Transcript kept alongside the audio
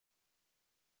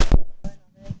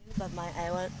but my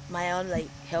iron like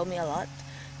helped me a lot.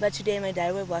 But today my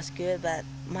driver was good, but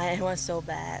my iron was so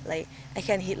bad. Like I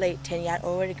can hit like 10 yards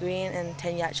over the green and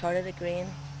 10 yards short of the green.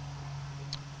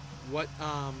 What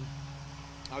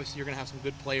obviously you're going to have some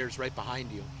good players right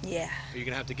behind you. Yeah. Are you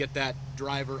going to have to get that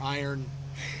driver iron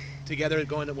together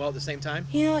going well at the same time?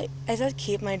 You know, I just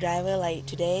keep my driver like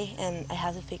today, and I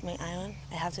have to fix my iron.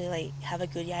 I have to like have a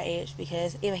good yard edge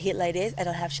because if I hit like this, I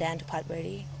don't have chance to putt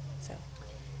birdie. So.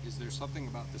 Is there something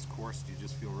about this course? Do you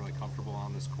just feel really comfortable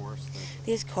on this course?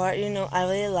 This court, you know, I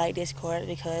really like this court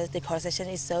because the course section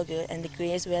is so good and the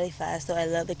green is really fast, so I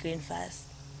love the green fast.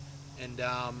 And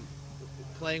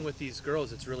playing with these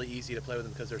girls, it's really easy to play with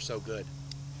them because they're so good.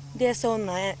 They're so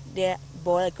nice. They're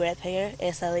both a great player.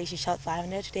 Sally, she shot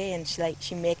 500 today, and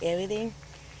she make everything.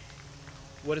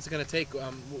 What is it going to take?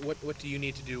 What do you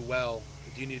need to do well?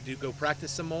 Do you need to go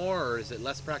practice some more, or is it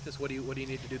less practice? What do you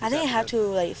need to do? I think I have to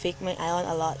like fix my iron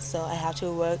a lot, so I have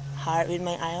to work hard with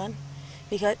my iron.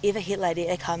 Because if I hit like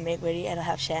this, I can't make birdie. I don't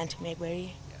have chance to make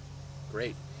birdie. Yeah.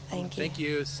 Great. Thank you. Thank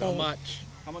you so much.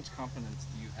 How much confidence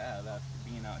do you have after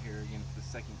being out here again for the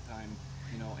second time,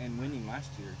 you know, and winning last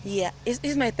year? Yeah,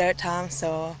 it's my third time,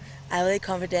 so I'm really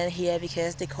confident here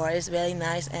because the court is really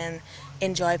nice and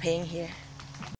enjoy playing here.